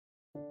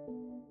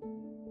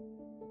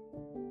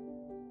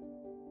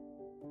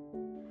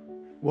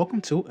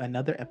Welcome to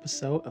another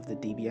episode of the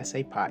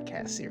DBSA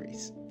podcast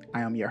series.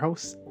 I am your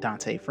host,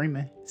 Dante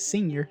Freeman,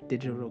 Senior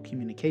Digital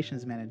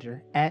Communications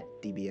Manager at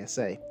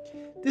DBSA.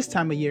 This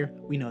time of year,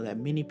 we know that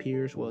many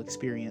peers will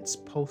experience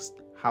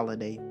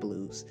post-holiday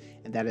blues,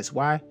 and that is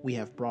why we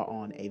have brought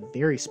on a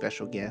very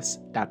special guest,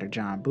 Dr.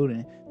 John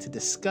Budin, to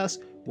discuss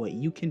what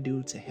you can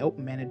do to help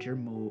manage your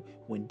mood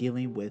when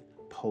dealing with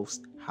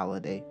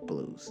post-holiday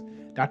blues.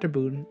 Dr.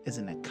 Budin is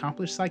an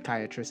accomplished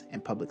psychiatrist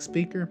and public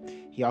speaker.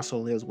 He also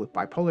lives with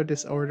bipolar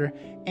disorder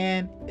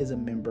and is a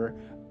member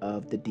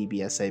of the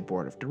DBSA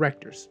Board of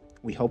Directors.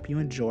 We hope you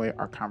enjoy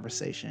our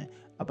conversation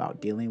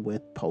about dealing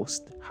with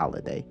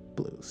post-holiday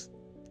blues.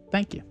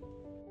 Thank you.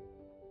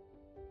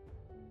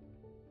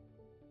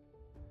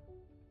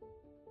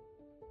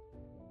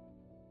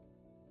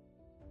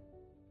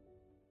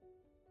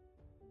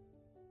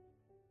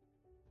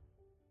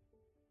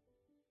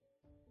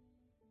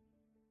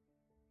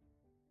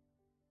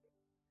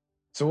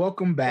 So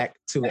welcome back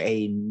to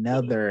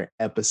another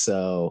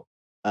episode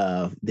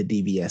of the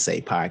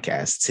DBSA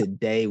podcast.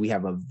 Today we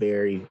have a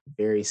very,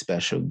 very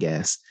special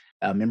guest,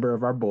 a member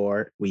of our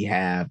board. We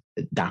have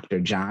Dr.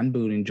 John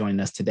Budin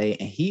joining us today,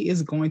 and he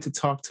is going to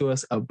talk to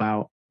us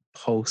about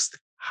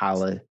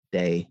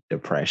post-holiday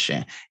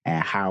depression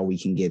and how we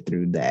can get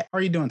through that. How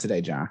are you doing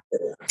today, John?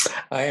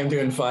 I am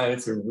doing fine.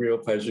 It's a real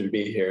pleasure to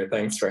be here.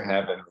 Thanks for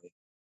having me.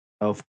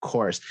 Of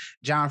course.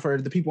 John,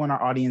 for the people in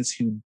our audience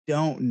who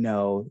don't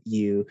know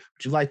you,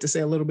 would you like to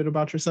say a little bit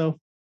about yourself?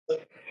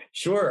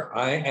 Sure.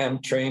 I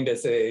am trained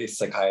as a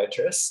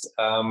psychiatrist.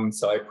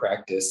 So I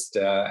practiced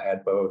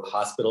at both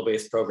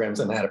hospital-based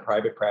programs and had a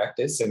private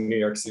practice in New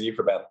York City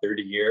for about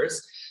 30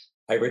 years.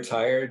 I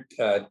retired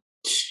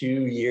 2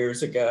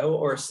 years ago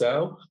or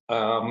so,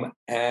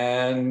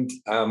 and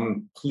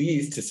I'm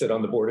pleased to sit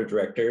on the board of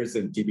directors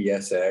of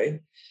DBSA.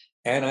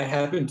 And I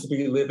happen to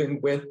be living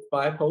with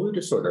bipolar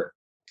disorder.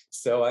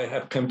 So I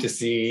have come to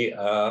see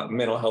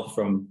mental health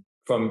from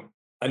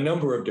a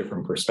number of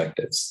different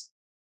perspectives.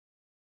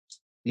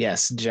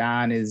 Yes,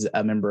 John is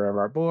a member of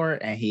our board,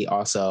 and he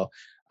also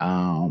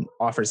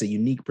offers a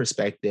unique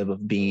perspective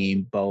of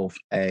being both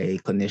a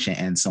clinician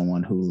and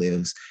someone who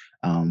lives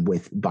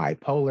with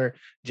bipolar.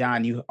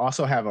 John, you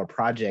also have a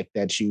project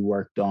that you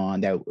worked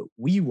on, that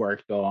we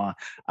worked on,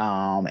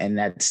 and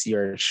that's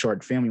your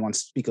short film. You want to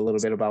speak a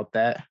little bit about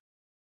that?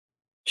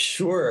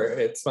 Sure,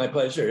 it's my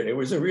pleasure. It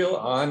was a real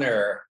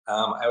honor.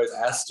 I was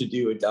asked to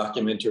do a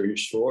documentary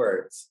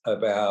short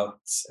about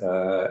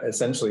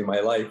essentially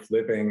my life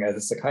living as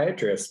a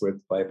psychiatrist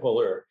with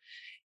bipolar.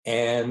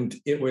 And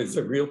it was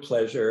a real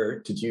pleasure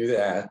to do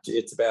that.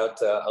 It's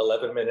about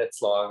 11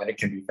 minutes long, and it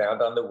can be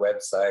found on the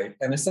website.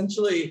 And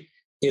essentially,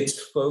 it's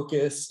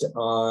focused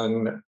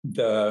on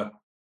the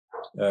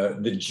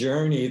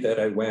journey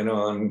that I went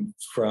on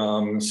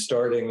from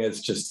starting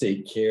as just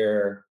a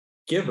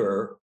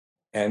caregiver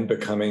and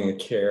becoming a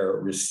care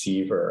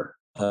receiver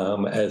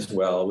as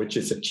well, which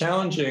is a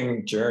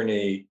challenging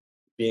journey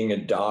being a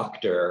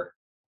doctor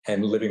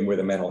and living with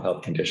a mental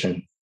health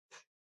condition.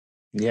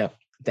 Yeah,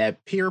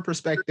 that peer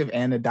perspective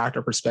and the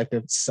doctor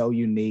perspective, so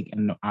unique.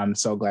 And I'm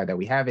so glad that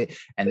we have it.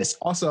 And it's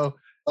also,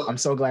 I'm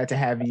so glad to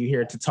have you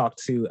here to talk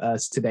to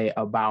us today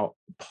about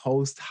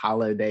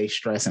post-holiday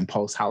stress and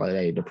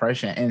post-holiday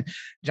depression. And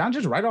John,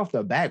 just right off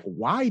the bat,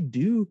 why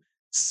do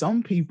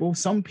some people,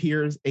 some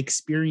peers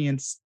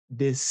experience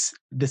the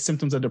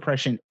symptoms of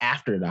depression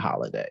after the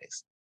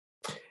holidays?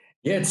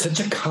 Yeah, it's such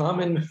a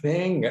common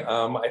thing.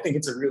 I think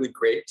it's a really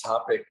great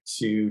topic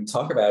to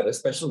talk about,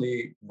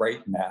 especially right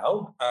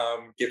now,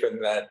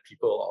 given that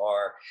people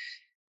are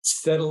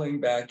settling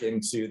back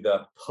into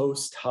the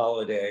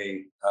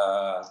post-holiday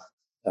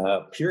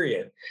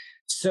period.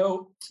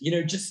 So,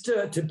 just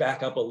to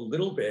back up a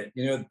little bit,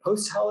 the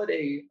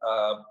post-holiday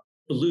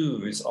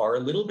blues are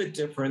a little bit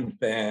different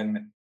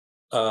than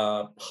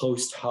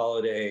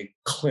post-holiday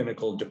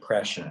clinical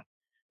depression.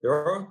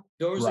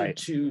 Those are Right.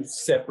 two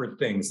separate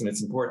things, and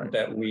it's important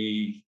that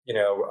we,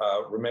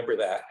 remember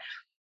that.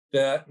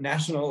 The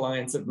National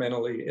Alliance of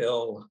Mentally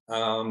Ill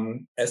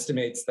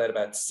estimates that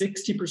about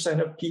 60%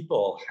 of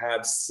people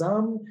have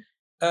some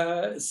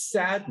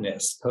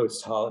sadness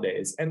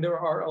post-holidays, and there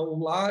are a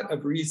lot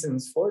of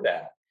reasons for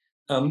that.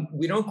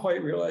 We don't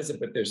quite realize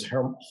it, but there's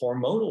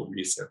hormonal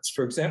reasons.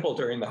 For example,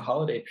 during the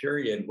holiday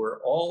period,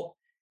 we're all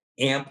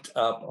amped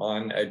up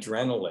on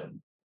adrenaline.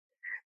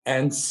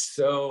 And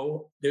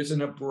so there's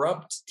an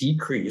abrupt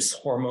decrease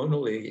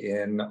hormonally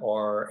in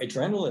our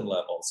adrenaline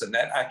levels. And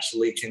that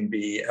actually can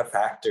be a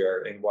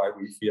factor in why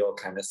we feel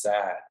kind of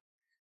sad.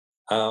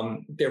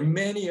 There are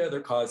many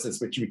other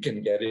causes which we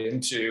can get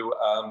into.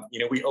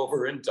 We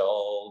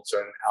overindulge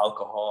on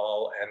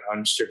alcohol and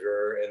on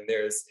sugar, and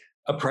there's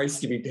a price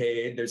to be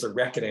paid. There's a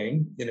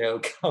reckoning,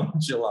 come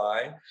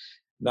July,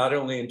 not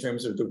only in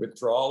terms of the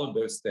withdrawal of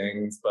those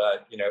things,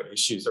 but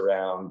issues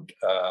around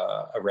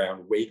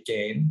weight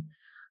gain,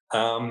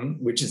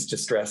 which is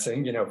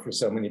distressing, for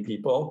so many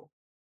people.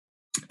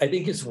 I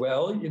think as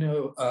well,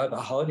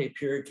 the holiday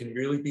period can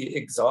really be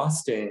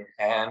exhausting,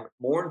 and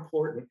more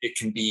important, it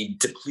can be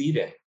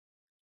depleting.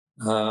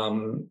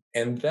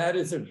 And that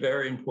is a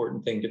very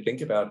important thing to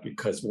think about,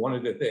 because one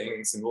of the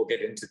things, and we'll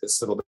get into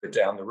this a little bit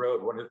down the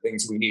road, one of the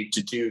things we need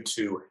to do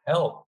to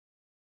help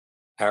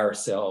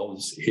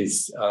ourselves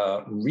is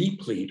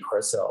replete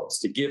ourselves,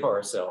 to give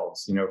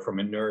ourselves, from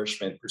a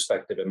nourishment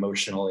perspective,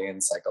 emotionally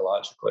and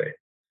psychologically.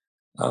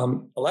 A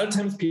lot of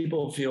times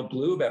people feel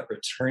blue about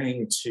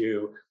returning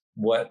to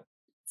what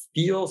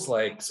feels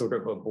like sort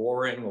of a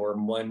boring or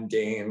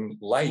mundane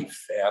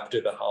life after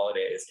the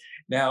holidays.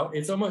 Now,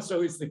 it's almost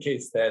always the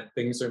case that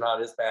things are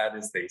not as bad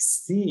as they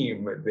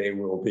seem they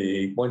will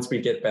be once we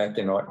get back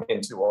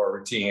into our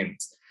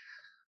routines.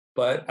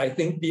 But I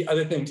think the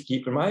other thing to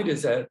keep in mind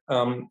is that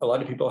a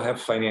lot of people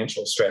have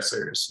financial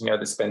stressors.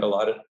 They spend a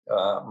lot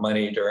of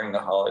money during the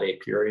holiday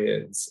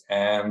periods.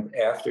 And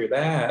after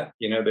that,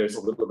 there's a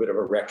little bit of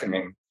a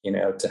reckoning,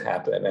 to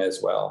happen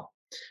as well.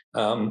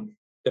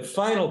 The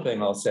final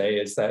thing I'll say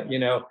is that,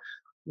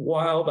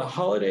 while the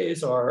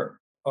holidays are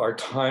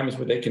times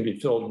where they can be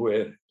filled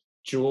with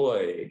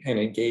joy and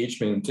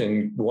engagement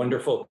and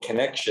wonderful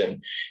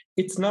connection,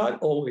 it's not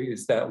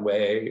always that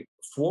way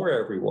for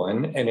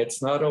everyone. And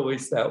it's not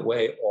always that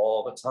way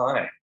all the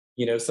time.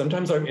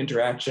 Sometimes our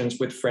interactions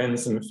with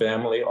friends and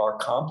family are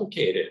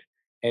complicated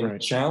and Right.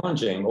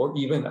 challenging or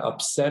even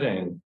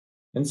upsetting.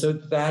 And so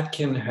that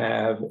can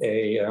have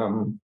a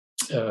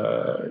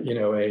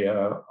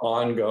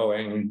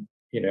ongoing,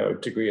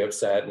 degree of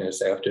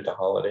sadness after the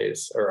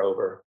holidays are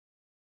over.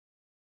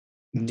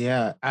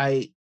 Yeah,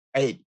 I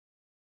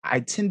I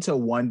tend to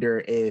wonder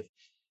if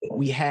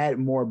we had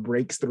more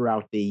breaks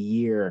throughout the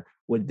year,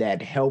 would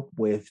that help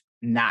with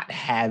not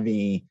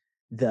having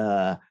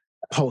the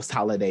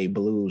post-holiday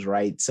blues,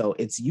 right? So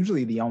it's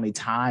usually the only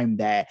time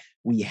that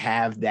we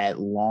have that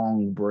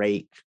long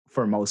break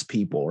for most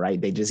people, right?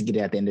 They just get it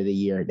at the end of the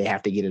year. They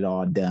have to get it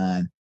all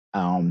done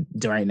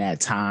during that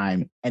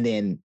time. And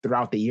then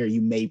throughout the year,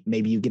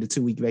 maybe you get a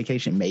 2-week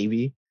vacation,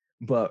 maybe.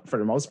 But for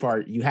the most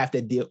part, you have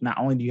to deal, not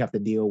only do you have to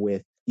deal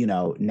with,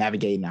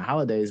 navigating the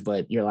holidays,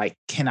 but you're like,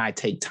 can I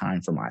take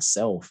time for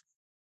myself?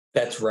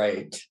 That's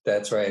right.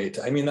 That's right.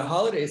 I mean, the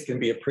holidays can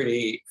be a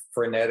pretty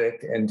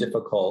frenetic and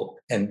difficult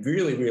and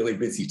really, really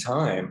busy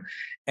time.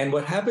 And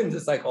what happens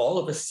is, like, all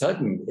of a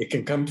sudden it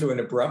can come to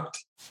an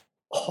abrupt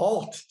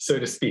halt, so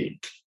to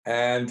speak.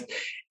 And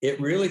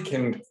it really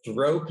can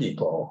throw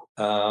people,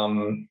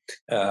 in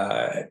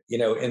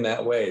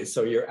that way.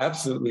 So you're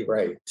absolutely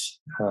right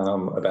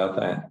about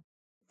that.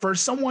 For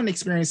someone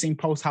experiencing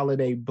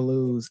post-holiday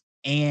blues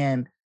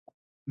and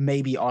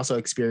maybe also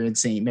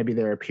experiencing, maybe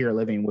they're a peer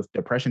living with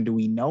depression, do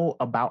we know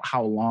about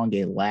how long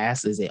it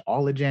lasts? Is it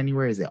all of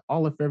January? Is it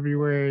all of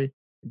February?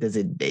 Does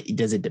it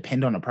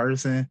depend on the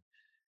person?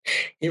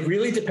 It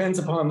really depends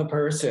upon the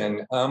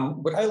person.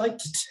 What I like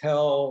to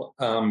tell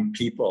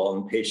people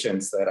and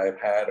patients that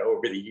I've had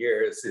over the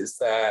years is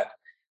that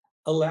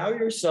allow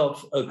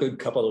yourself a good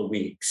couple of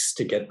weeks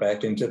to get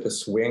back into the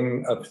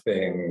swing of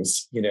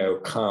things,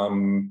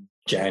 come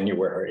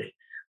January.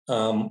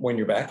 When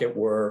you're back at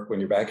work, when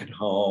you're back at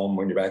home,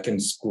 when you're back in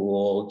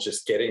school,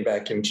 just getting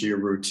back into your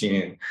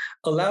routine.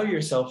 Allow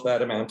yourself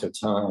that amount of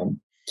time.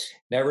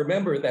 Now,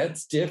 remember,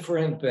 that's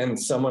different than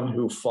someone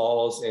who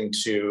falls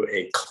into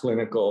a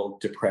clinical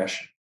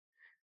depression.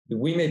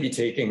 We may be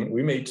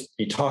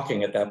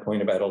talking at that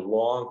point about a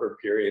longer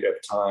period of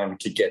time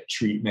to get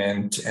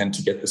treatment and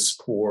to get the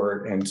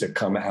support and to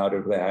come out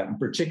of that. And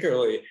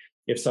particularly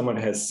if someone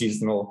has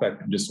seasonal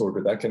affective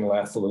disorder, that can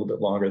last a little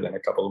bit longer than a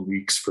couple of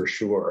weeks for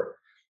sure.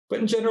 But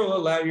in general,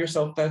 allow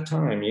yourself that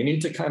time. You need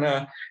to kind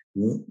of,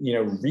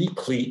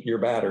 replete your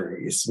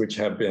batteries, which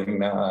have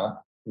been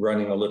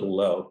running a little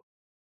low.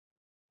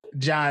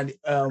 John,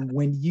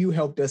 when you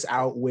helped us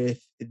out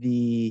with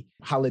the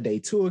holiday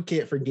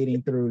toolkit for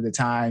getting through the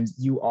times,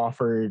 you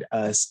offered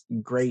us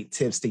great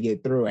tips to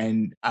get through.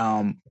 And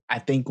I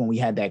think when we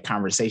had that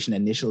conversation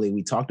initially,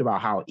 we talked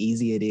about how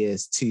easy it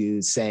is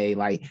to say,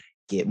 like,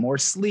 get more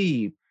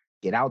sleep,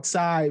 get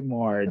outside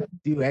more,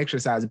 do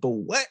exercise. But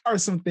what are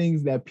some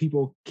things that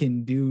people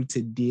can do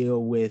to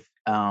deal with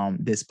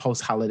this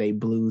post-holiday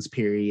blues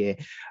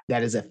period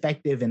that is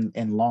effective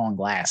and long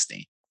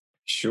lasting?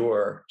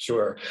 Sure,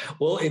 sure.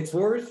 Well, it's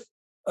worth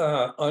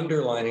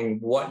underlining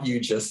what you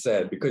just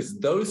said, because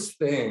those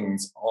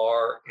things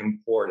are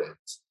important.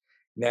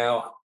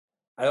 Now,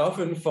 I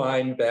often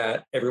find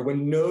that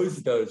everyone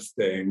knows those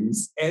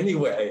things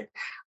anyway,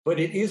 but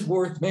it is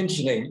worth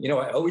mentioning.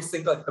 I always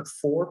think, like, the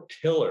four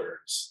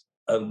pillars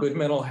of good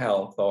mental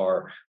health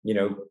are,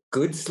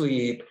 good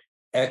sleep,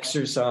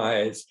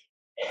 exercise,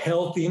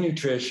 healthy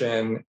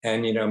nutrition,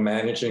 and,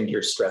 managing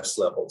your stress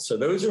levels. So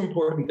those are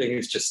important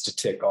things just to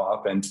tick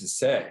off and to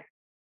say.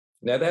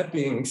 Now, that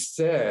being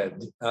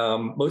said,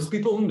 most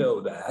people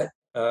know that,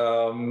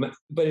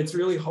 but it's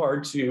really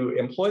hard to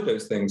employ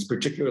those things,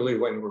 particularly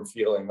when we're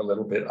feeling a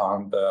little bit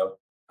on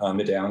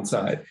the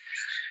downside.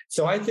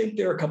 So I think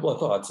there are a couple of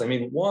thoughts. I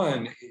mean,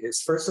 one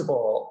is, first of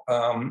all,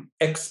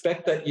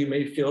 expect that you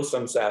may feel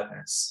some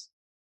sadness,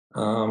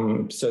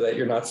 so that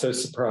you're not so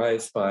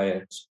surprised by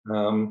it.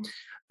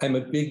 I'm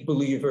a big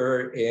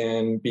believer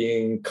in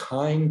being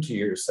kind to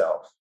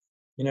yourself.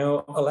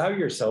 allow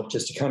yourself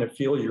just to kind of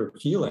feel your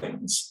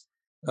feelings.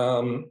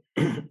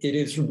 It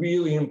is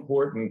really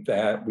important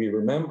that we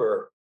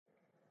remember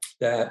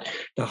that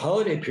the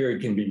holiday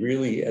period can be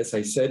really, as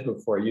I said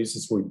before, I use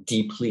this word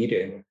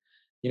depleting.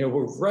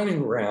 We're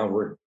running around,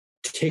 we're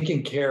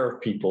taking care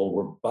of people,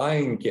 we're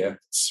buying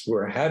gifts,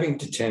 we're having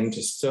to tend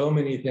to so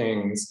many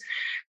things.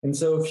 And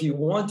so if you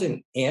want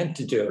an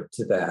antidote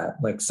to that,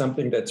 like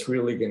something that's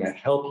really going to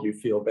help you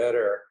feel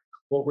better,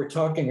 what we're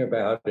talking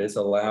about is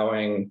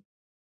allowing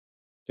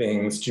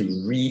things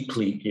to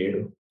replete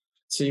you.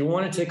 So you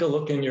want to take a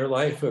look in your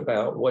life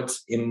about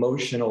what's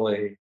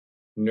emotionally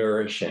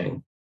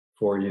nourishing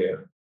for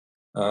you.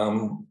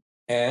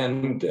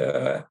 And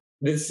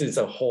this is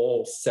a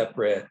whole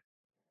separate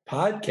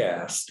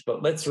podcast,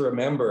 but let's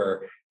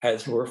remember,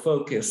 as we're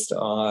focused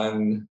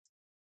on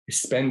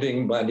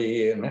spending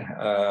money and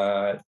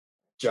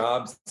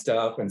job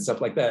stuff and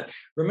stuff like that,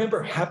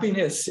 remember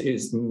happiness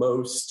is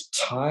most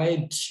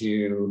tied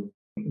to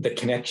the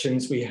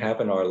connections we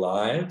have in our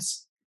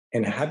lives.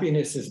 And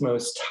happiness is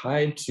most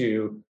tied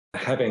to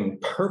having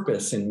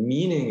purpose and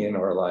meaning in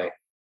our life.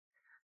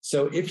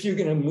 So if you're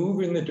going to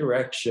move in the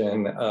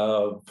direction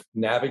of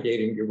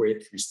navigating your way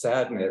through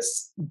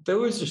sadness,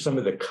 those are some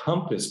of the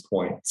compass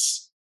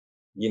points,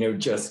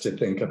 just to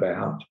think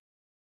about.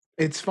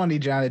 It's funny,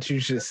 John, that you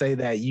should say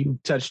that. You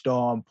touched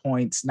on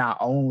points not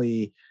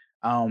only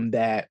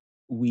that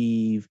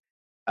we've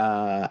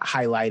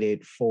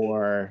highlighted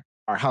for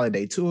our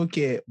holiday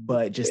toolkit,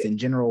 but just in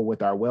general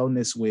with our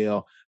wellness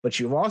wheel. But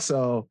you've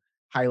also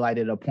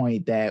highlighted a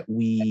point that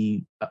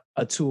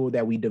a tool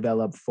that we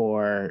developed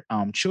for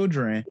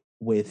children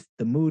with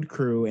the Mood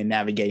Crew and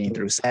navigating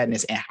through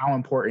sadness. And how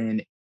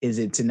important is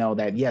it to know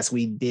that, yes,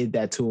 we did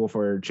that tool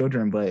for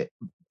children, but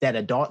that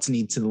adults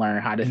need to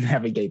learn how to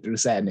navigate through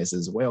sadness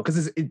as well,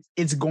 because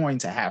it's going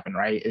to happen,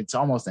 right? It's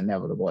almost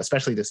inevitable,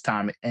 especially this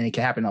time, and it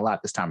can happen a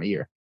lot this time of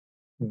year.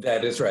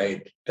 That is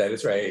right. That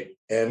is right.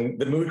 And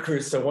the Mood Crew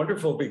is so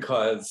wonderful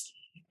because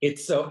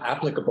it's so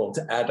applicable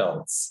to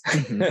adults.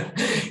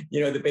 Mm-hmm.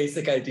 The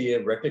basic idea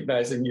of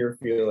recognizing your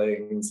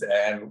feelings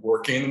and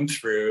working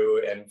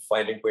through and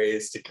finding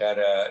ways to kind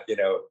of,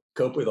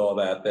 cope with all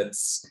that.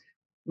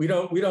 We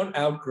don't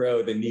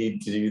outgrow the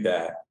need to do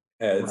that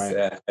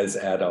as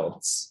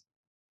adults.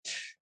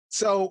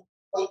 So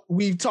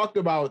we've talked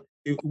about,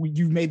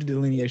 you've made the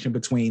delineation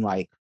between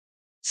like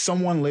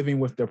someone living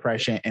with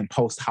depression and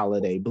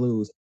post-holiday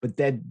blues, but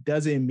that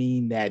doesn't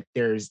mean that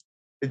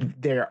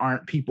there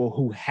aren't people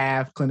who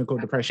have clinical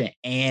depression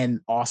and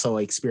also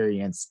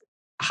experience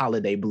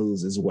holiday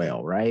blues as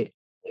well, right?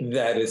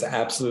 That is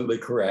absolutely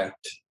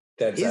correct.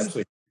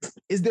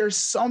 Is there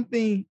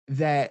something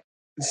that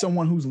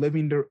someone who's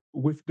living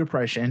with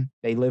depression,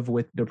 they live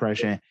with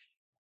depression,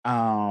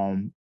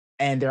 and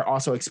they're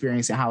also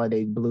experiencing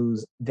holiday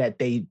blues that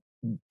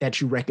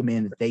you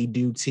recommend that they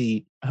do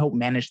to help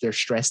manage their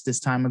stress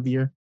this time of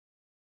year?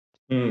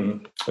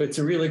 It's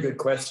a really good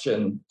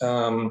question.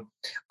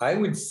 I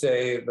would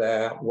say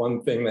that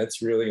one thing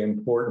that's really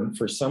important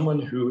for someone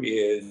who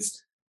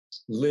is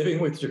living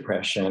with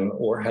depression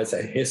or has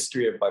a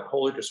history of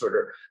bipolar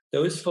disorder,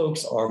 those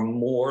folks are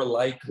more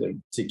likely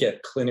to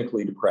get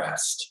clinically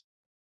depressed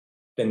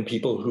than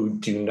people who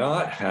do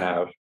not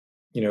have,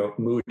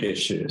 mood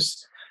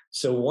issues.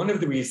 So one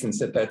of the reasons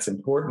that that's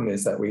important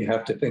is that we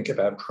have to think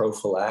about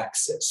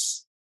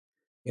prophylaxis.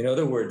 In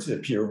other words,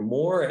 if you're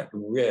more at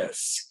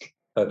risk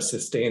of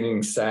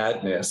sustaining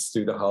sadness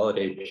through the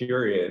holiday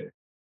period,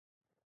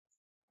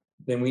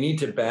 then we need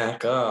to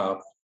back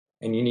up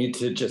and you need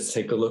to just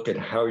take a look at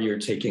how you're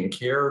taking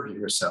care of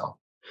yourself.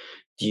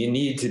 Do you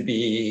need to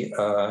be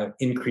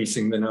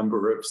increasing the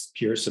number of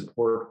peer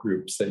support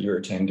groups that you're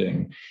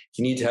attending? Do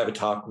you need to have a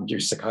talk with your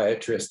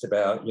psychiatrist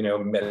about,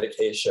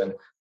 medication?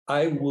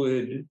 I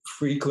would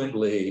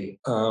frequently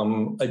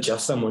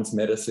adjust someone's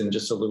medicine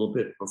just a little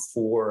bit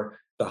before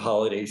the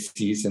holiday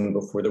season,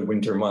 before the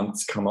winter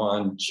months come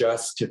on,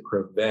 just to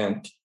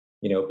prevent,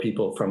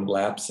 people from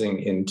lapsing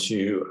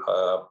into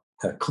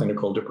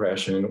clinical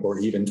depression or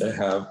even to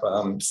have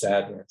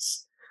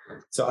sadness.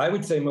 So I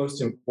would say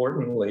most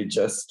importantly,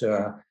 just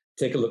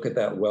take a look at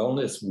that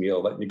wellness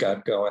wheel that you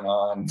got going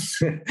on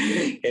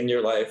in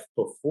your life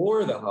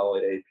before the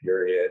holiday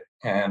period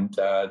and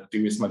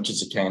do as much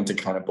as you can to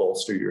kind of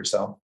bolster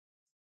yourself.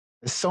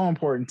 It's so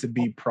important to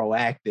be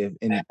proactive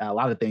in a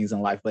lot of things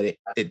in life, but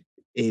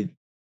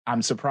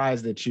I'm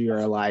surprised that you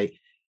are like,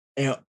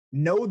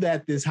 know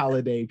that this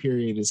holiday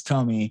period is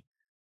coming.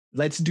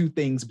 Let's do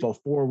things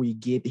before we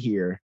get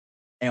here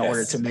in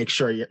order to make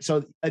sure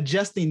so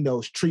adjusting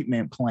those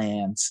treatment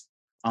plans,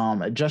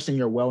 adjusting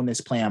your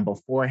wellness plan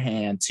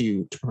beforehand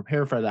to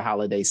prepare for the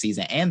holiday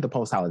season and the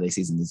post-holiday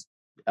season is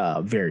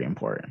very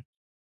important.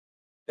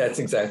 That's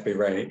exactly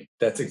right.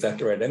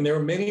 And there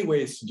are many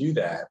ways to do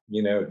that,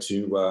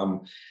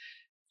 to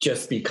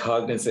just be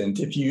cognizant.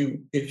 If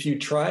you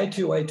try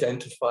to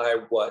identify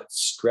what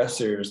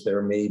stressors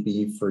there may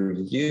be for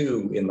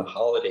you in the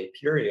holiday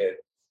period,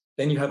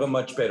 then you have a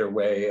much better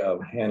way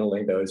of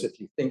handling those. If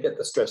you think that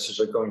the stressors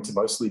are going to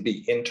mostly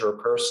be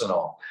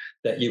interpersonal,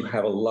 that you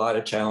have a lot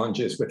of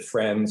challenges with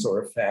friends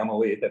or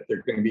family, that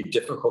they're going to be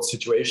difficult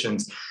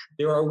situations,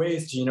 there are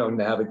ways to,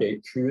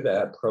 navigate through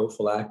that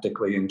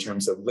prophylactically in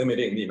terms of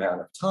limiting the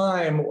amount of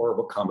time or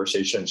what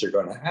conversations you're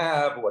going to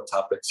have, what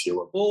topics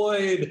you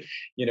avoid,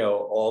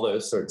 all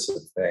those sorts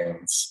of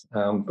things.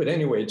 But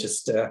anyway,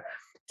 just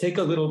take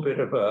a little bit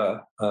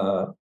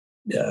of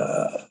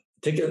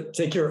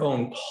take your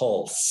own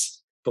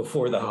pulse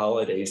before the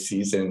holiday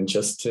season,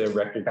 just to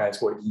recognize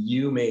what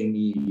you may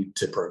need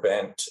to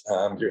prevent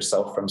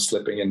yourself from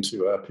slipping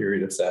into a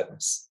period of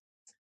sadness.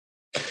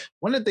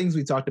 One of the things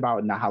we talked about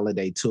in the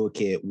holiday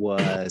toolkit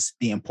was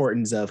the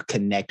importance of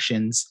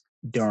connections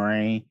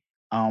during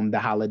the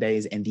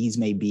holidays, and these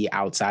may be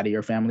outside of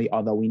your family,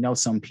 although we know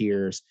some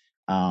peers,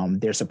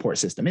 their support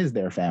system is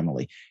their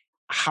family.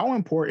 How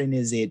important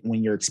is it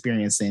when you're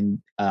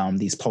experiencing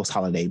these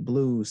post-holiday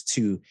blues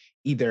to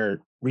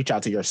either reach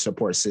out to your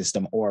support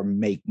system or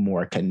make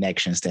more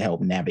connections to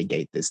help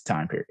navigate this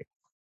time period?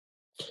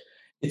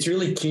 It's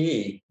really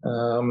key.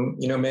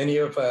 Many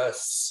of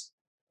us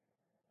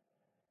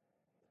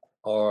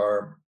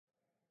are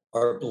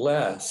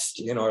blessed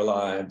in our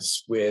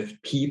lives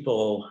with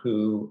people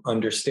who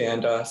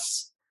understand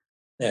us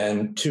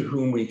and to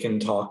whom we can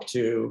talk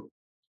to,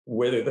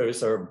 whether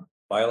those are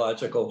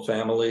biological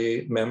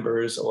family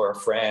members or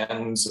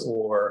friends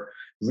or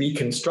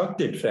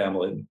reconstructed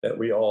family that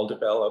we all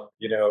develop,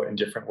 in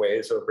different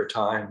ways over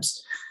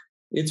times.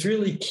 It's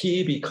really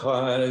key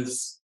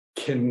because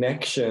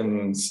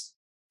connections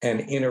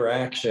and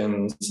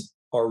interactions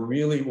are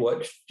really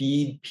what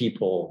feed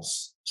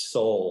people's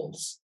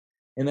souls.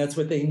 And that's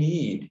what they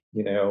need,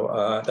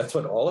 that's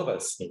what all of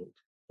us need,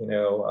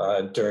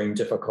 during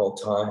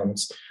difficult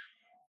times.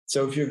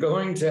 So if you're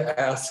going to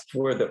ask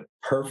for the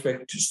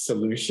perfect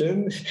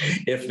solution,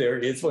 if there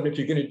is one, if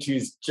you're going to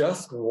choose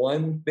just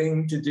one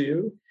thing to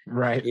do,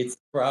 right, it's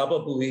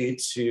probably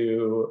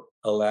to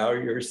allow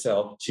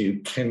yourself to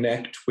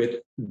connect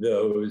with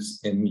those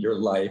in your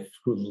life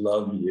who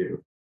love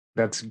you.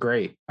 That's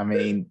great. I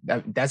mean,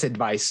 that's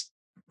advice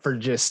for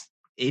just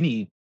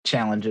any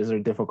challenges or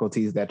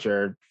difficulties that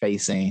you're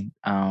facing,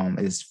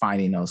 is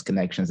finding those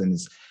connections, and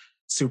it's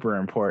super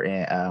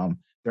important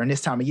during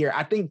this time of year.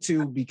 I think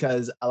too,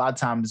 because a lot of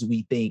times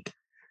we think,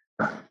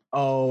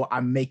 oh,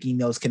 I'm making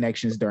those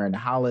connections during the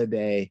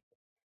holiday.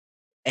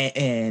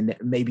 And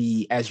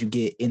maybe as you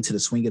get into the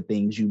swing of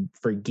things, you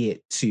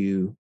forget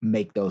to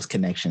make those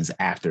connections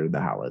after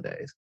the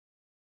holidays.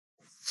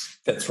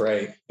 That's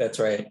right. That's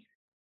right.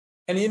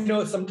 And,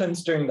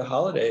 sometimes during the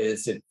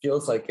holidays, it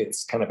feels like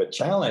it's kind of a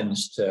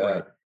challenge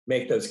to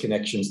make those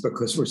connections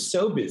because we're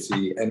so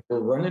busy and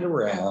we're running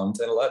around.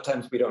 And a lot of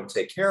times we don't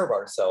take care of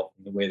ourselves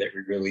in the way that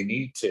we really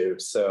need to.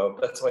 So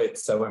that's why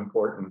it's so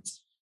important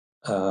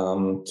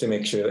to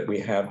make sure that we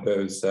have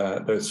those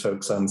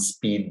folks on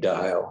speed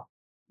dial.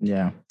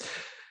 Yeah.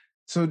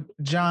 So,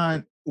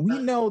 John, we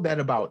know that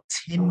about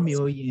 10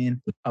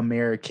 million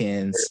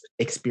Americans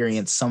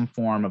experience some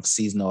form of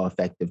seasonal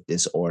affective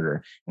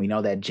disorder. We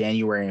know that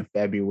January and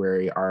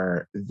February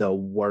are the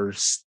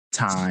worst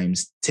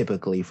times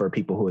typically for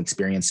people who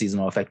experience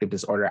seasonal affective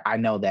disorder. I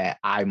know that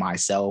I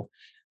myself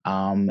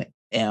am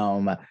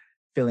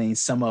feeling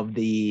some of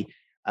the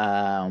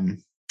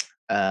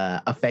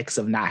effects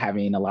of not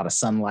having a lot of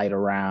sunlight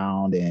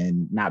around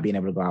and not being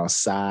able to go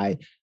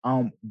outside.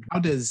 How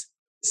does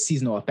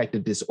seasonal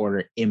affective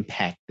disorder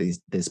impact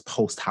this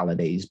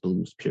post-holidays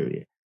blues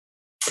period?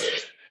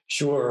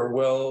 Sure.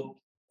 Well,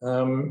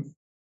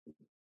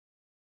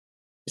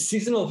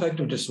 seasonal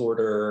affective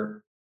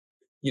disorder,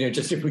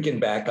 just if we can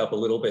back up a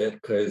little bit,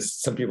 because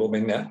some people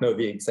may not know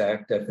the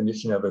exact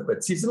definition of it,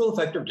 but seasonal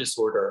affective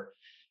disorder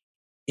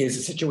is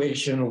a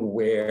situation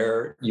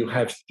where you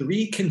have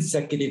 3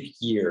 consecutive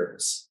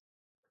years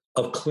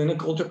of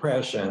clinical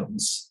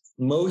depressions,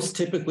 most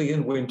typically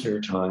in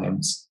winter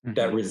times,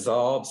 that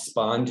resolve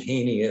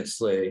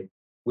spontaneously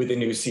with a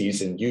new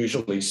season,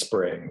 usually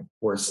spring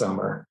or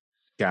summer.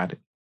 Got it.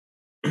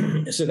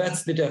 So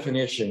that's the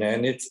definition.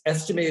 And it's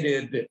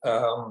estimated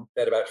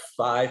that about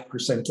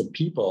 5% of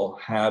people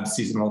have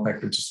seasonal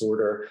affective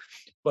disorder.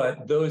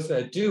 But those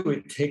that do,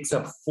 it takes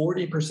up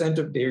 40%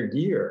 of their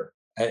year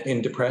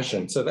in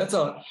depression. So that's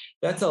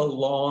a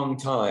long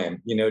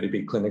time, to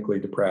be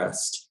clinically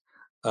depressed.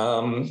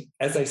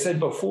 As I said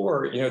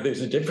before,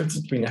 there's a difference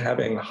between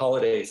having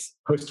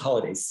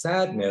post-holiday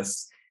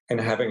sadness and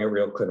having a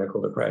real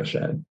clinical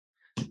depression.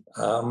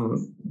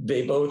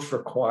 They both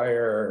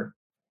require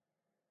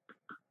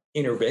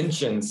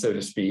interventions, so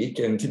to speak,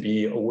 and to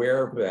be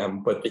aware of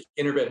them. But the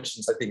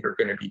interventions, I think, are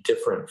going to be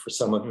different for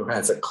someone who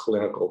has a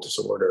clinical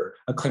disorder,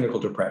 a clinical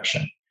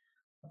depression.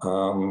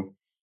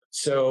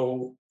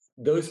 So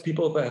those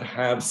people that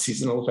have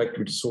seasonal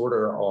affective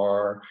disorder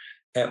are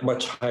at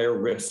much higher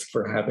risk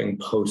for having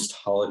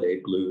post-holiday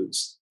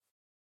blues.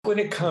 When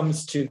it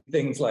comes to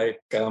things like,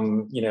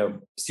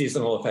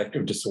 seasonal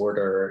affective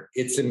disorder,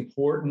 it's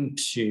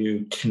important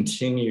to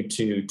continue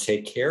to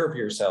take care of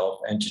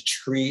yourself and to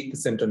treat the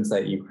symptoms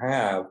that you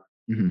have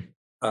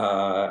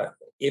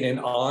in an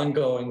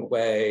ongoing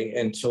way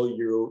until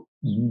you're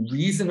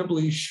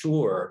reasonably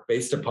sure,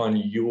 based upon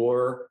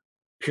your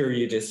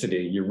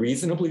periodicity, you're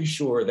reasonably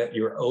sure that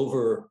you're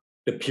over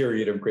the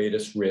period of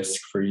greatest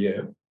risk for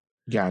you.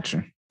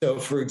 Gotcha. So,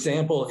 for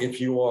example,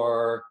 if you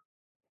are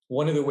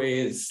one of the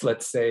ways,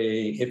 let's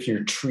say, if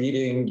you're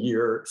treating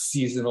your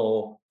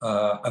seasonal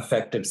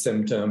affective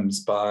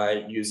symptoms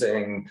by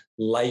using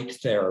light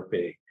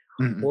therapy,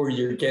 or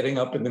you're getting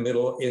up in the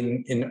middle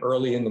in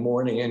early in the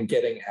morning and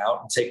getting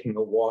out and taking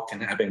a walk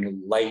and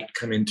having light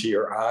come into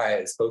your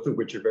eyes, both of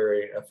which are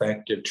very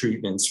effective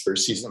treatments for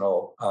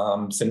seasonal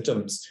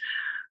symptoms.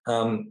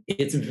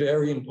 It's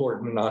very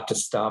important not to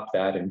stop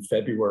that in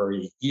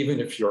February, even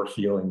if you're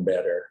feeling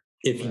better.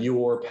 If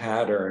your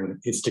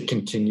pattern is to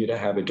continue to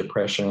have a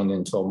depression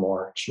until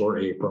March or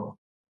April.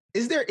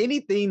 Is there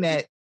anything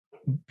that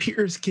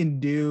peers can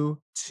do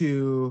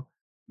to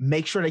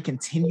make sure they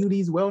continue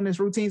these wellness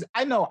routines?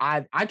 I know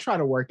I try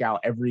to work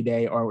out every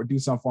day or do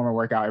some form of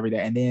workout every day,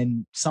 and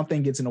then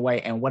something gets in the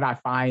way. And what I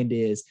find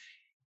is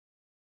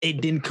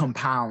it then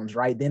compounds,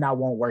 right? Then I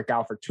won't work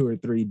out for 2 or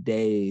 3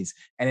 days,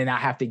 and then I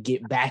have to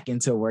get back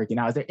into working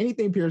out. Is there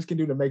anything peers can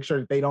do to make sure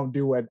that they don't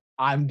do what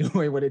I'm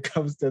doing when it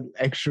comes to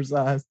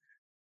exercise?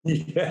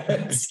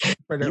 Yes.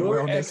 For their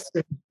wellness?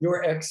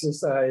 Your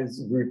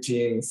exercise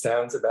routine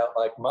sounds about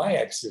like my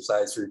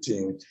exercise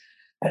routine.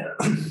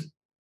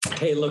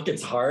 Hey, look,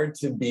 it's hard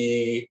to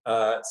be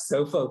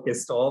so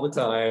focused all the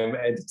time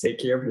and to take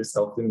care of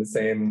yourself in the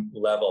same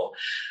level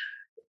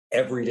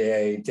every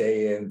day,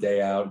 day in,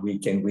 day out,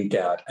 week in, week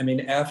out. I mean,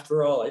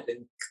 after all, I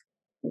think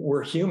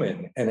we're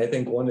human. And I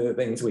think one of the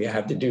things we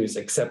have to do is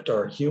accept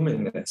our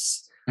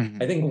humanness.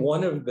 I think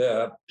one of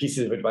the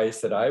pieces of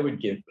advice that I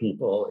would give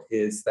people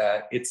is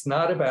that it's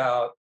not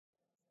about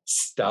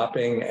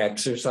stopping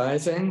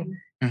exercising,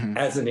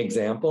 as an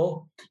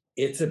example.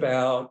 It's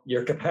about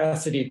your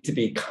capacity to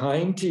be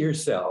kind to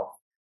yourself,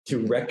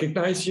 to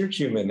recognize your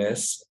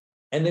humanness,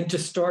 and then to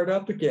start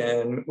up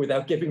again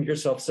without giving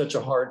yourself such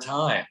a hard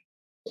time.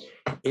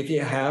 If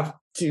you have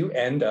to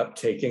end up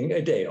taking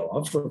a day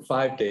off or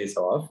 5 days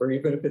off, or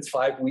even if it's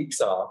 5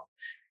 weeks off,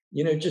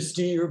 just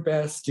do your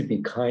best to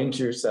be kind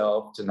to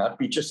yourself, to not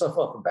beat yourself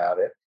up about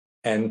it,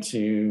 and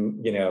to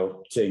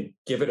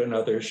give it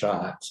another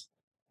shot.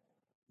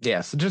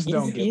 Yeah, so just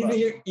don't give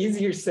up.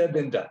 Easier said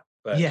than done.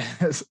 But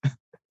yes.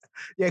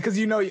 Yeah, because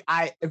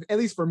at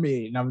least for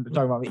me, and I'm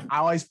talking about me, I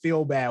always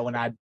feel bad when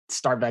I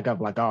start back up,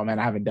 like, oh man,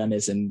 I haven't done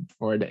this in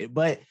 4 days.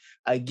 But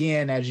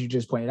again, as you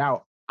just pointed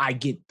out, I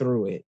get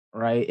through it,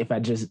 right? If I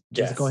just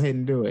go ahead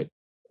and do it.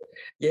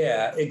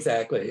 Yeah,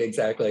 exactly.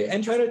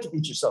 And try not to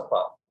beat yourself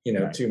up,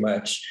 right, too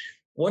much.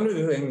 One of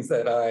the things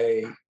that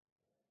I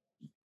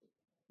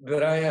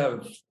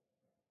have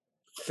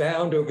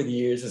found over the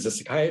years as a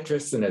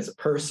psychiatrist and as a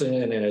person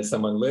and as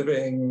someone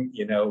living,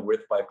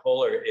 with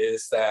bipolar,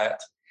 is that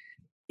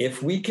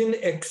if we can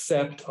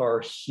accept our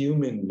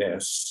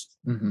humanness,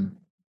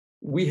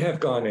 we have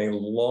gone a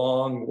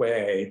long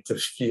way to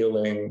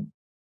feeling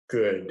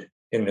good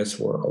in this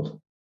world.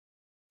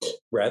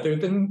 Rather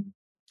than,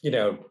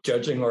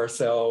 judging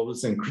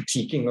ourselves and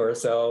critiquing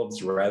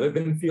ourselves, rather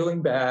than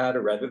feeling bad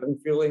or rather than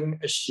feeling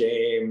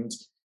ashamed,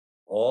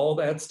 all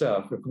that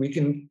stuff.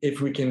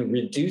 If we can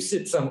reduce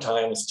it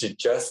sometimes to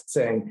just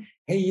saying,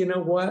 hey, you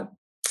know what?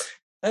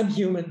 I'm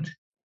human.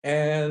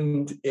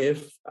 And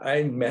if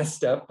I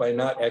messed up by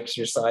not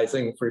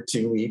exercising for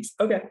 2 weeks,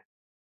 okay,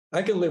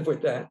 I can live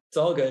with that. It's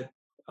all good.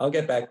 I'll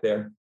get back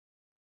there.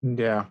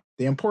 Yeah.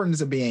 The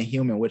importance of being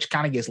human, which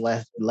kind of gets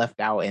left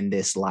out in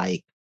this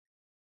like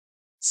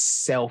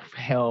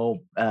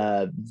self-help,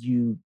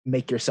 you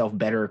make yourself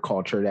better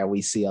culture that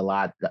we see a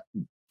lot,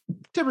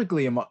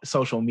 typically in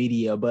social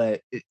media,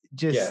 but it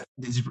just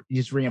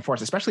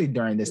reinforced, especially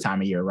during this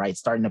time of year, right?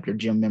 Starting up your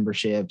gym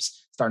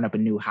memberships, starting up a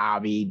new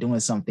hobby,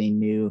 doing something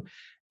new,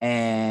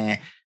 and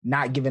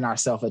not giving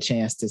ourselves a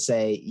chance to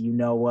say, you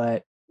know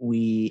what,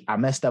 I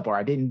messed up or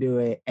I didn't do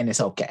it, and it's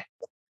okay.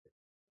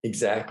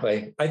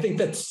 Exactly. I think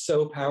that's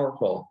so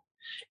powerful.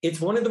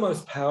 It's one of the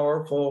most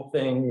powerful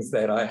things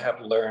that I have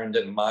learned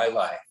in my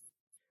life.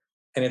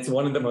 And it's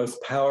one of the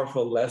most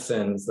powerful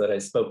lessons that I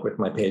spoke with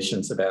my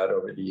patients about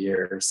over the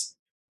years.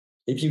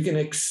 If you can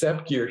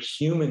accept your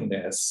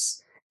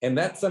humanness, and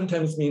that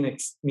sometimes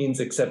means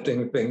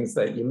accepting things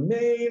that you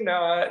may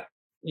not,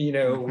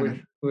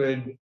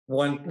 would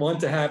want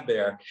to have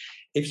there.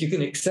 If you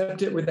can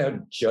accept it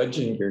without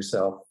judging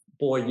yourself,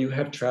 boy, you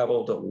have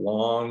traveled a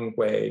long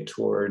way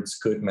towards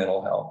good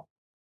mental health.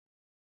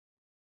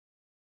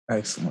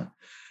 Excellent.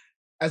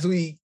 As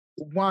we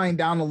wind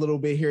down a little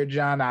bit here,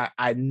 John,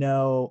 I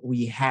know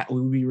we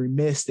would be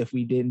remiss if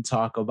we didn't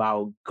talk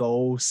about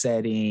goal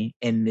setting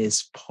in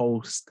this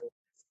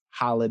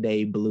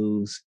post-holiday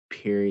blues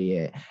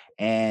period.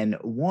 And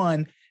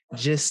one,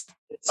 just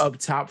up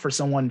top, for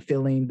someone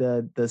feeling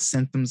the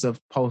symptoms of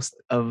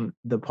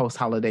the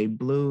post-holiday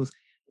blues,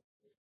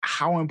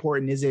 how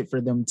important is it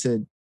for them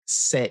to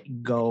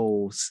set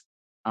goals,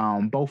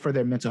 both for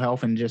their mental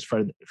health and just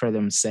for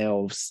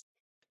themselves,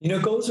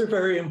 Goals are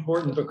very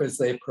important because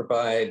they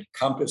provide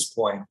compass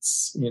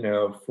points,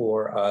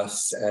 for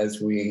us as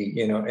we,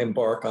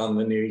 embark on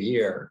the new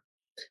year.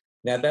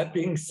 Now, that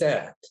being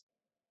said,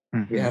 we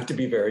Mm-hmm. have to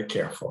be very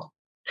careful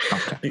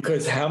Okay.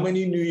 because how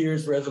many New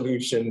Year's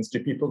resolutions do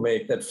people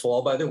make that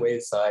fall by the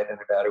wayside in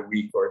about a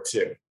week or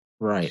two?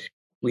 Right.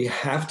 We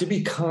have to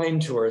be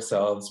kind to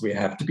ourselves. We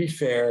have to be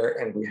fair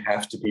and we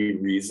have to be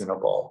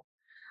reasonable.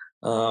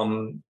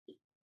 Um,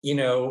 you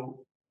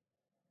know,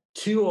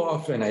 Too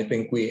often, I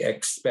think we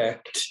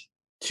expect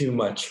too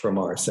much from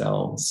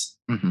ourselves.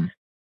 Mm-hmm.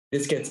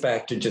 This gets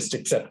back to just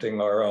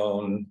accepting our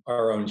own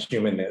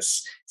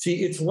humanness.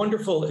 See, it's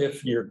wonderful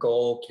if your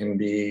goal can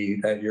be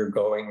that you're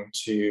going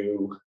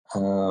to,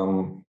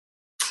 um,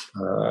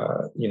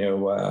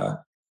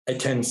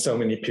 attend so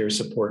many peer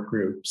support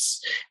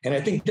groups, and I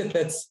think that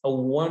that's a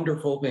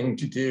wonderful thing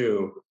to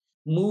do.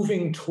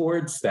 Moving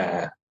towards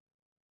that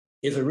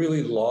is a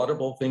really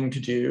laudable thing to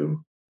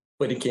do.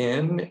 But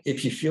again,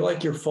 if you feel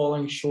like you're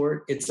falling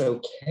short, it's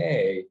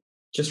okay.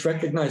 Just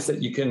recognize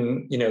that you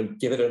can,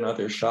 give it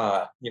another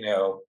shot,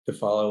 the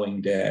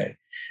following day.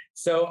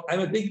 So I'm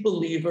a big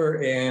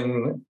believer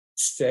in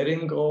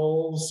setting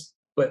goals,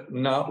 but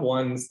not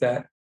ones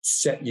that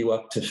set you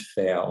up to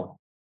fail.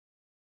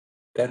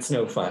 That's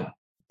no fun.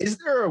 Is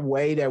there a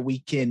way that we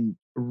can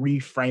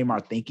reframe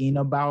our thinking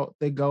about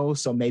the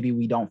goals? So maybe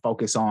we don't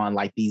focus on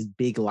like these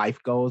big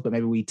life goals, but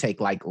maybe we take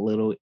like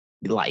little,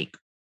 like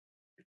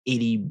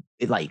itty,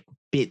 like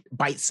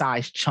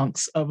bite-sized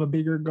chunks of a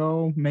bigger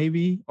goal,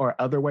 maybe, or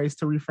other ways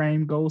to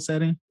reframe goal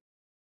setting?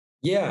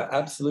 Yeah,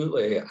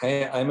 absolutely.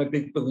 I'm a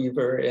big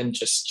believer in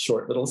just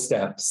short little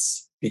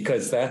steps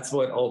because that's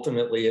what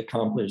ultimately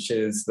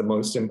accomplishes the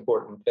most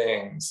important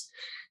things.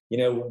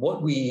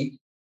 What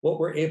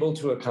we're able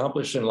to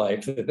accomplish in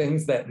life, the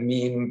things that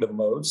mean the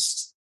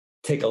most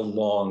take a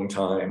long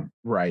time.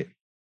 Right.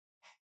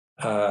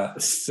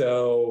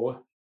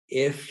 So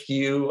if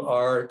you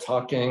are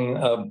talking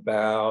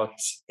about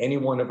any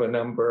one of a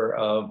number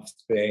of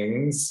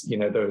things,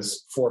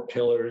 those four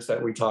pillars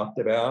that we talked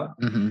about,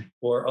 Mm-hmm.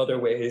 or other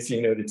ways,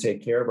 to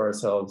take care of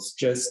ourselves,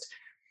 just,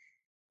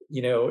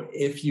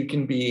 if you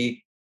can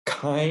be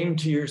kind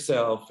to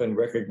yourself and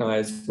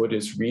recognize what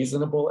is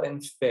reasonable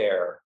and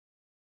fair,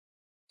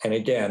 and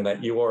again,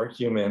 that you are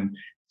human,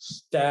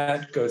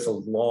 that goes a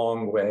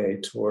long way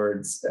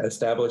towards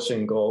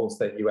establishing goals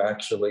that you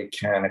actually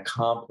can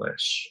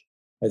accomplish,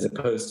 as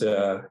opposed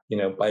to,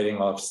 biting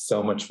off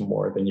so much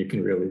more than you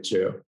can really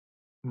chew.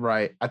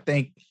 Right. I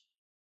mean,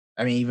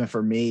 even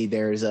for me,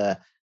 there's a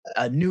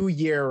new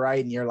year,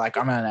 right? And you're like,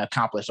 I'm gonna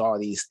accomplish all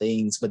these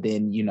things, but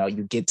then you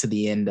get to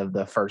the end of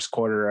the first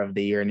quarter of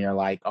the year and you're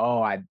like,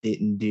 oh, I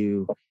didn't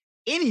do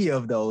any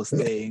of those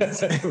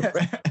things.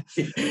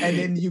 And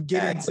then you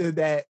get into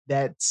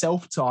that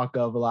self-talk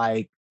of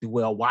like,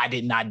 well, why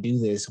didn't I do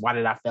this? Why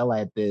did I fail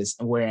at this?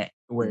 Whereas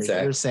you're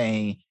Exactly.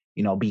 saying,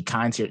 be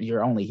kind to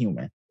you're only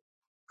human.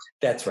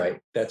 That's right.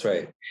 That's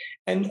right.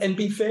 And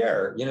be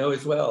fair,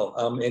 as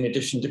well. In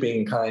addition to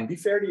being kind, be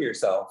fair to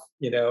yourself.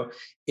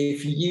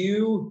 If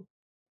you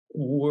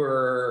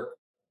were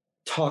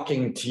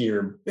talking to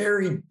your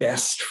very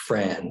best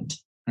friend,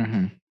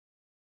 Mm-hmm.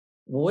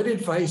 what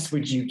advice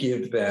would you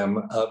give them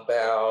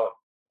about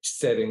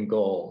setting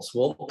goals?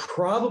 Well,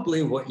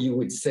 probably what you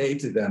would say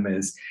to them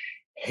is,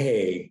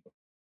 hey,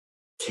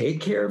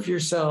 take care of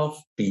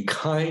yourself, be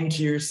kind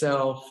to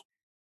yourself,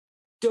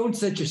 don't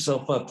set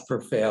yourself up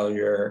for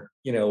failure.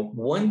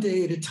 One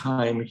day at a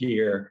time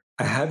here,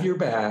 I have your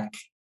back.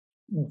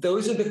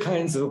 Those are the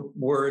kinds of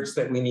words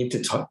that we need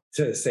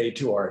to say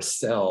to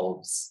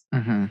ourselves,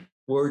 Mm-hmm.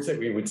 words that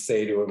we would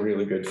say to a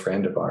really good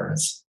friend of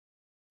ours.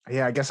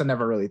 Yeah, I guess I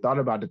never really thought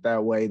about it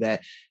that way.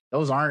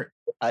 Those aren't.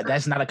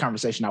 That's not a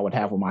conversation I would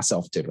have with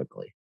myself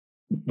typically.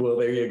 Well,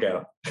 there you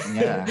go.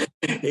 Yeah.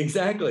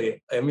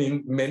 Exactly. I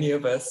mean, many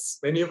of us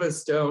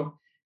don't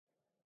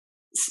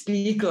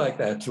speak like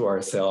that to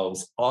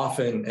ourselves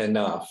often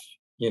enough.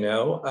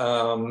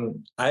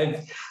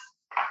 I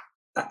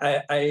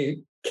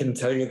can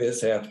tell you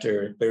this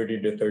after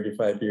 30 to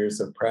 35 years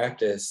of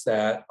practice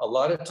that a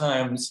lot of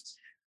times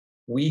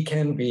we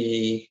can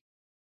be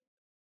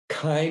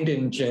kind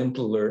and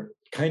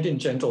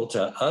gentle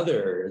to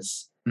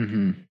others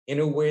Mm-hmm. in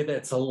a way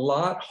that's a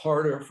lot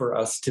harder for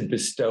us to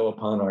bestow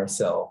upon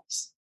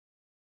ourselves.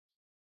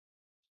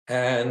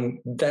 And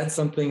that's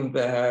something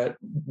that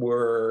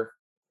we're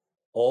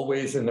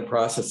always in the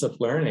process of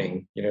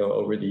learning,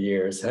 over the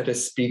years, how to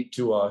speak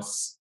to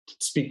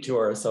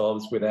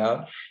ourselves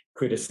without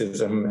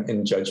criticism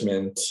and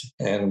judgment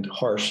and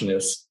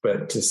harshness,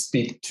 but to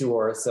speak to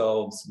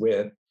ourselves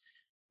with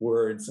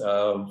words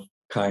of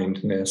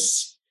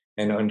kindness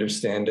and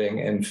understanding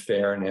and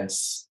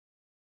fairness.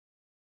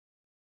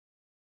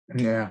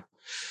 Yeah.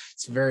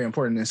 It's very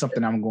important and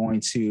something I'm going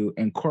to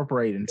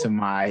incorporate into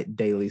my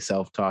daily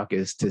self-talk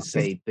is to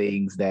say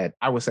things that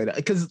I would say that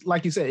because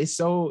like you said,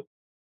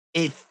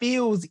 it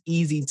feels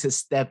easy to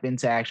step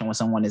into action when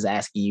someone is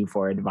asking you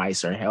for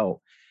advice or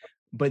help.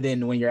 But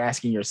then when you're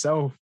asking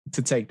yourself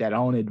to take that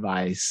own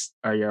advice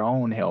or your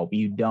own help,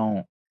 you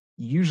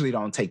usually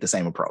don't take the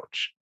same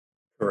approach.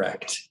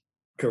 Correct.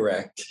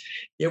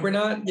 Yeah, we're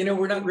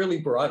not really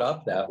brought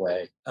up that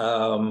way.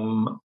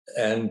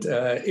 And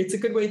it's a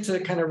good way to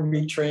kind of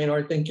retrain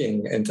our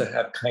thinking and to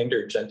have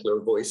kinder,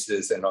 gentler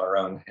voices in our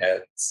own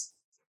heads.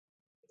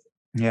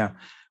 Yeah.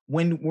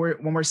 When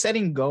we're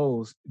setting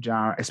goals,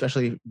 John,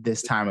 especially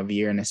this time of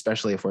year, and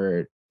especially if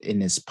we're in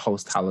this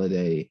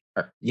post-holiday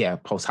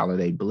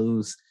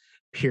blues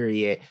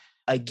period,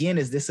 again,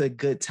 is this a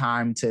good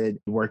time to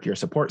work your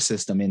support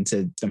system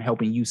into some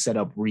helping you set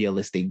up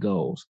realistic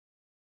goals?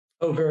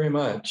 Oh, very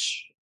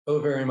much. Oh,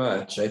 very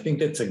much. I think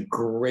that's a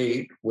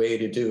great way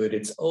to do it.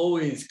 It's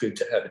always good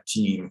to have a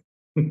team,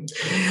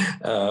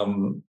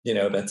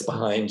 that's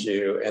behind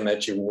you and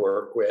that you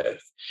work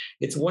with.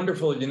 It's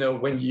wonderful,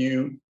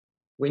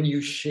 when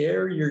you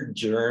share your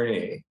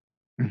journey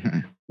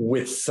Mhm.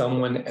 with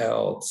someone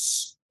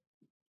else,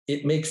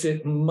 it makes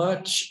it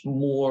much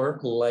more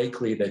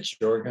likely that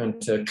you're going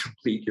to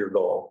complete your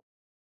goal.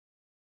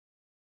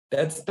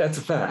 That's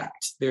a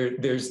fact.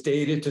 There's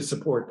data to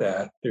support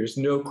that. There's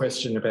no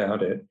question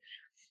about it.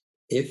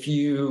 If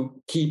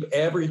you keep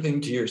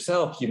everything to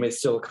yourself, you may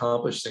still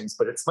accomplish things,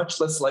 but it's much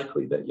less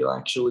likely that you'll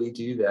actually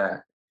do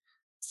that.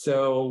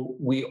 So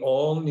we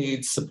all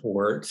need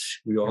support.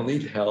 We all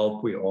need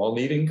help. We all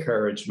need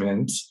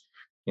encouragement.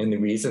 And the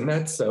reason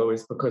that's so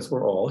is because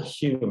we're all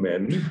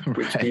human,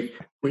 Right.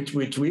 which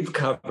we've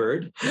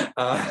covered.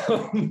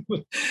 Um,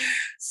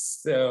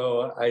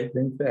 so I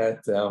think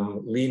that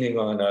leaning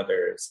on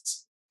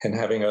others and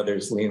having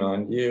others lean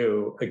on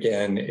you,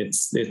 again,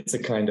 it's a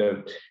kind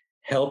of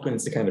help and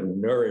it's a kind of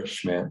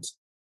nourishment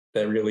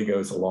that really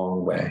goes a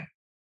long way.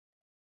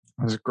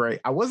 That's great.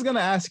 I was going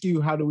to ask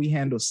you, how do we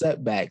handle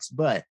setbacks?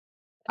 But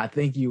I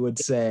think you would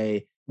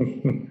say,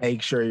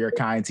 make sure you're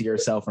kind to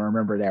yourself and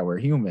remember that we're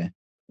human.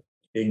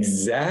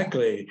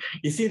 Exactly.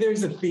 You see,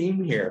 there's a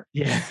theme here.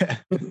 Yeah.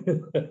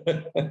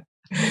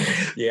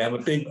 Yeah, I'm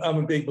a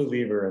big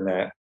believer in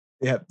that.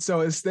 Yeah.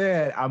 So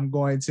instead, I'm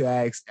going to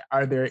ask,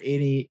 are there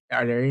any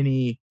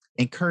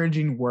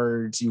encouraging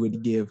words you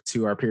would give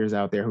to our peers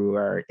out there who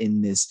are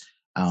in this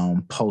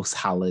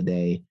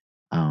post-holiday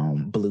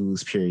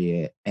blues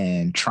period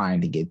and trying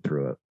to get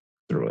through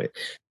it?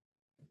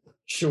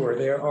 Sure,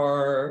 there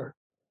are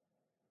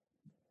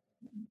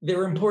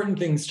important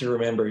things to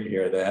remember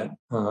here that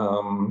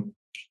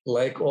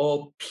like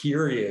all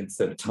periods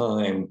of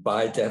time,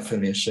 by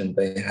definition,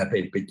 they have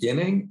a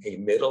beginning, a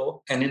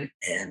middle, and an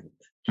end.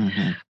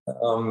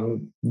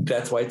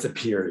 That's why it's a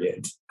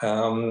period.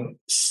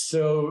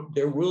 So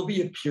there will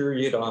be a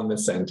period on the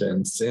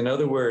sentence. In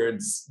other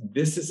words,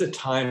 this is a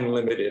time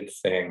limited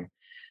thing.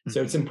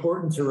 So it's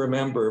important to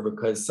remember,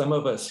 because some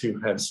of us who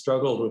have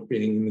struggled with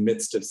being in the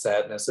midst of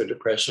sadness or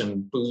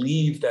depression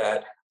believe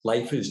that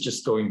life is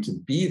just going to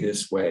be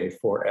this way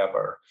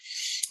forever.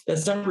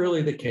 That's not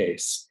really the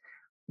case.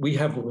 We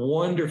have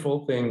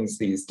wonderful things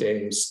these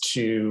days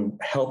to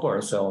help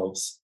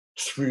ourselves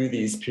through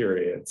these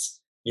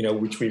periods,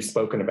 which we've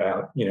spoken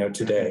about,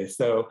 today.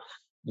 So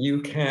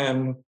you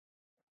can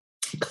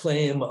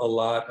claim a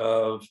lot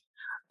of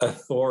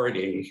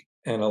authority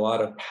and a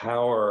lot of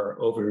power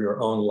over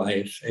your own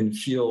life and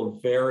feel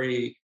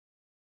very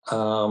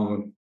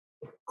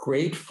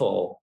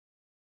grateful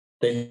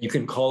that you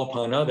can call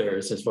upon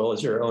others as well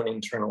as your own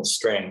internal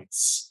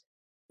strengths.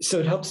 So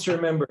it helps to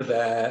remember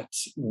that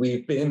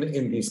we've been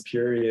in these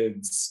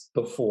periods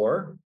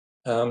before.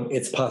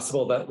 It's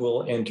possible that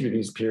we'll enter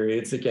these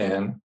periods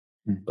again.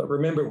 But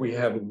remember, we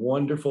have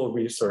wonderful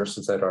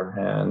resources at our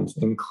hand,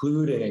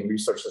 including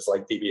resources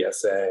like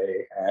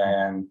DBSA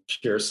and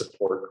peer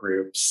support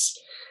groups,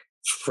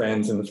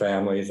 friends and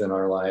families in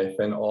our life,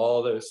 and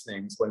all those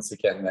things, once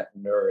again, that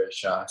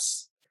nourish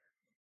us.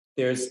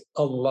 There's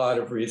a lot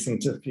of reason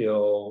to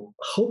feel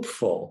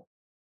hopeful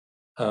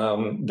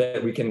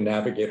that we can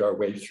navigate our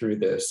way through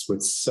this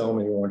with so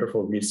many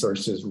wonderful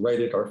resources right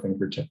at our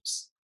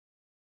fingertips.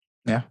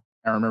 Yeah.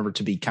 And remember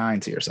to be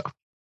kind to yourself.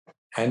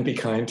 And be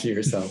kind to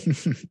yourself.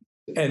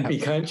 And be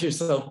kind to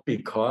yourself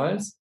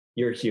because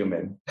you're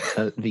human.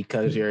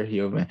 Because you're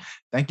human.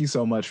 Thank you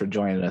so much for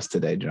joining us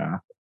today,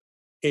 John.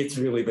 It's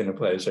really been a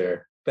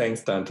pleasure.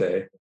 Thanks,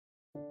 Dante.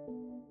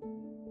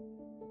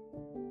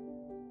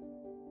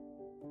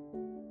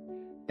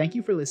 Thank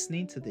you for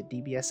listening to the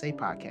DBSA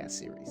podcast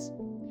series.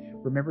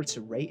 Remember to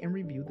rate and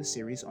review the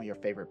series on your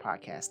favorite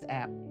podcast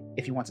app.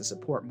 If you want to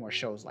support more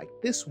shows like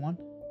this one,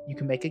 you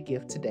can make a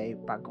gift today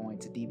by going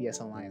to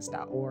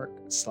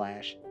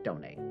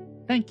dbsalliance.org/donate.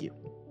 Thank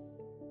you.